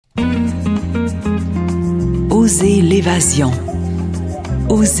Osez l'évasion.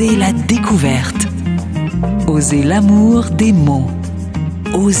 Osez la découverte. Osez l'amour des mots.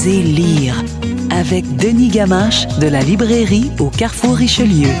 Osez lire avec Denis Gamache de la librairie au Carrefour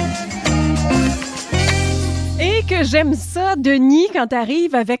Richelieu. Et que j'aime ça, Denis, quand tu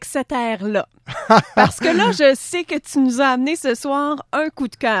arrives avec cet air-là. Parce que là, je sais que tu nous as amené ce soir un coup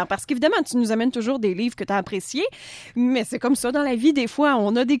de cœur. Parce qu'évidemment, tu nous amènes toujours des livres que tu as appréciés. Mais c'est comme ça dans la vie. Des fois,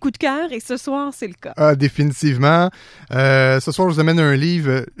 on a des coups de cœur et ce soir, c'est le cas. Ah, définitivement. Ce soir, je vous amène un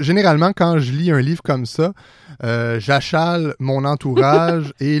livre. Généralement, quand je lis un livre comme ça, j'achale mon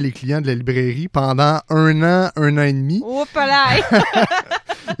entourage et les clients de la librairie pendant un an et demi. Oh, palais!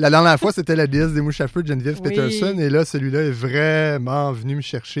 La dernière fois, c'était La déesse des mouches à feu de Geneviève Oui. Peterson. Et là, celui-là est vraiment venu me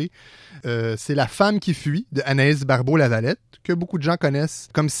chercher. C'est La Femme qui fuit de Anaïs Barbeau-Lavalette, que beaucoup de gens connaissent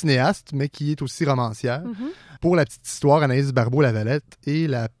comme cinéaste, mais qui est aussi romancière. Mm-hmm. Pour la petite histoire, Anaïs Barbeau-Lavalette est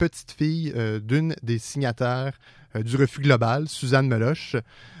la petite fille d'une des signataires du Refus global, Suzanne Meloche,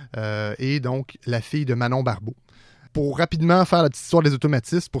 et donc la fille de Manon Barbeau. Pour rapidement faire la petite histoire des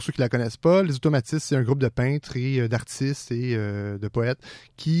automatistes, pour ceux qui ne la connaissent pas, les automatistes, c'est un groupe de peintres et d'artistes et de poètes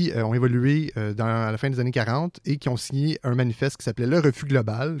qui ont évolué à la fin des années 40 et qui ont signé un manifeste qui s'appelait le Refus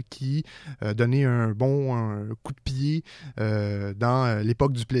global, qui donnait un coup de pied dans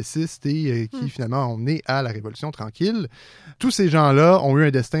l'époque du plessiste et qui finalement ont mené à la Révolution tranquille. Tous ces gens-là ont eu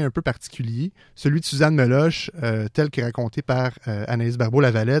un destin un peu particulier. Celui de Suzanne Meloche, tel que raconté par Anaïs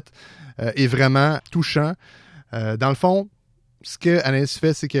Barbeau-Lavalette, est vraiment touchant. Dans le fond, ce que Anaïs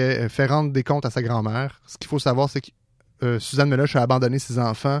fait, c'est qu'elle fait rendre des comptes à sa grand-mère. Ce qu'il faut savoir, c'est que Suzanne Meloche a abandonné ses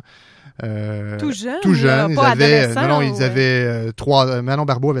enfants tout jeune. Ils avaient 3. Manon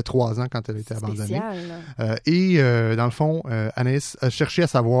Barbeau avait 3 ans quand elle a été abandonnée. Dans le fond, Anaïs a cherché à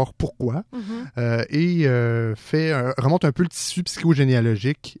savoir pourquoi et remonte un peu le tissu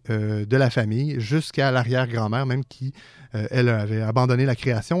psychogénéalogique de la famille jusqu'à l'arrière-grand-mère, même qui elle avait abandonné la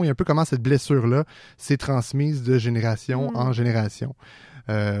création, et un peu comment cette blessure-là s'est transmise de génération en génération.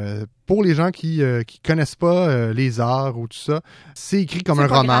 Pour les gens qui connaissent pas les arts ou tout ça, c'est écrit comme un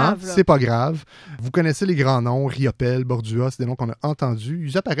roman, c'est pas grave. Vous connaissez les grands noms, Riopelle, Bordua, c'est des noms qu'on a entendus.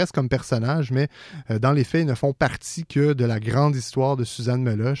 Ils apparaissent comme personnages, mais dans les faits, ils ne font partie que de la grande histoire de Suzanne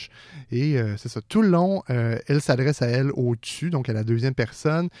Meloche. Et c'est ça, tout le long, elle s'adresse à elle au-dessus, donc à la deuxième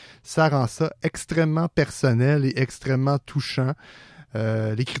personne. Ça rend ça extrêmement personnel et extrêmement touchant.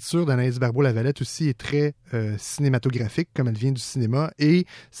 L'écriture d'Anaïs Barbeau-Lavalette aussi est très cinématographique, comme elle vient du cinéma, et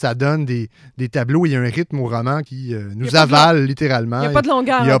ça donne des tableaux. Il y a un rythme au roman qui nous avale littéralement. Il n'y a pas de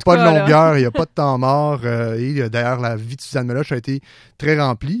longueur. Il n'y a pas de longueur, il n'y a pas de temps mort. Et d'ailleurs, la vie de Suzanne Meloche a été très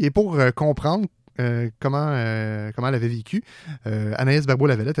remplie. Et pour comprendre comment elle avait vécu, Anaïs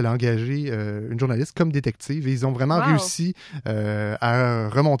Barbeau-Lavalette, elle a engagé une journaliste comme détective et ils ont vraiment réussi à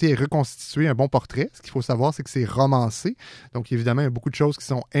remonter et reconstituer un bon portrait. Ce qu'il faut savoir, c'est que c'est romancé. Donc, évidemment, il y a beaucoup de choses qui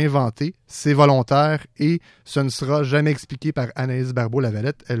sont inventées. C'est volontaire et ce ne sera jamais expliqué par Anaïs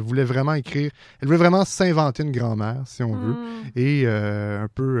Barbeau-Lavalette. Elle voulait vraiment s'inventer une grand-mère, si on veut, et un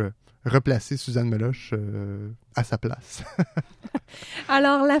peu replacer Suzanne Meloche à sa place.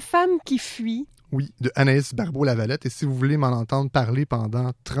 Alors, La Femme qui fuit. Oui, de Anaïs Barbeau-Lavalette. Et si vous voulez m'en entendre parler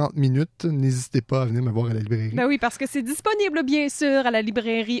pendant 30 minutes, n'hésitez pas à venir me voir à la librairie. Ben oui, parce que c'est disponible, bien sûr, à la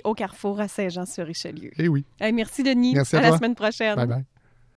librairie au Carrefour à Saint-Jean-sur-Richelieu. Eh oui. Merci, Denis. Merci à la toi. semaine prochaine. Bye bye.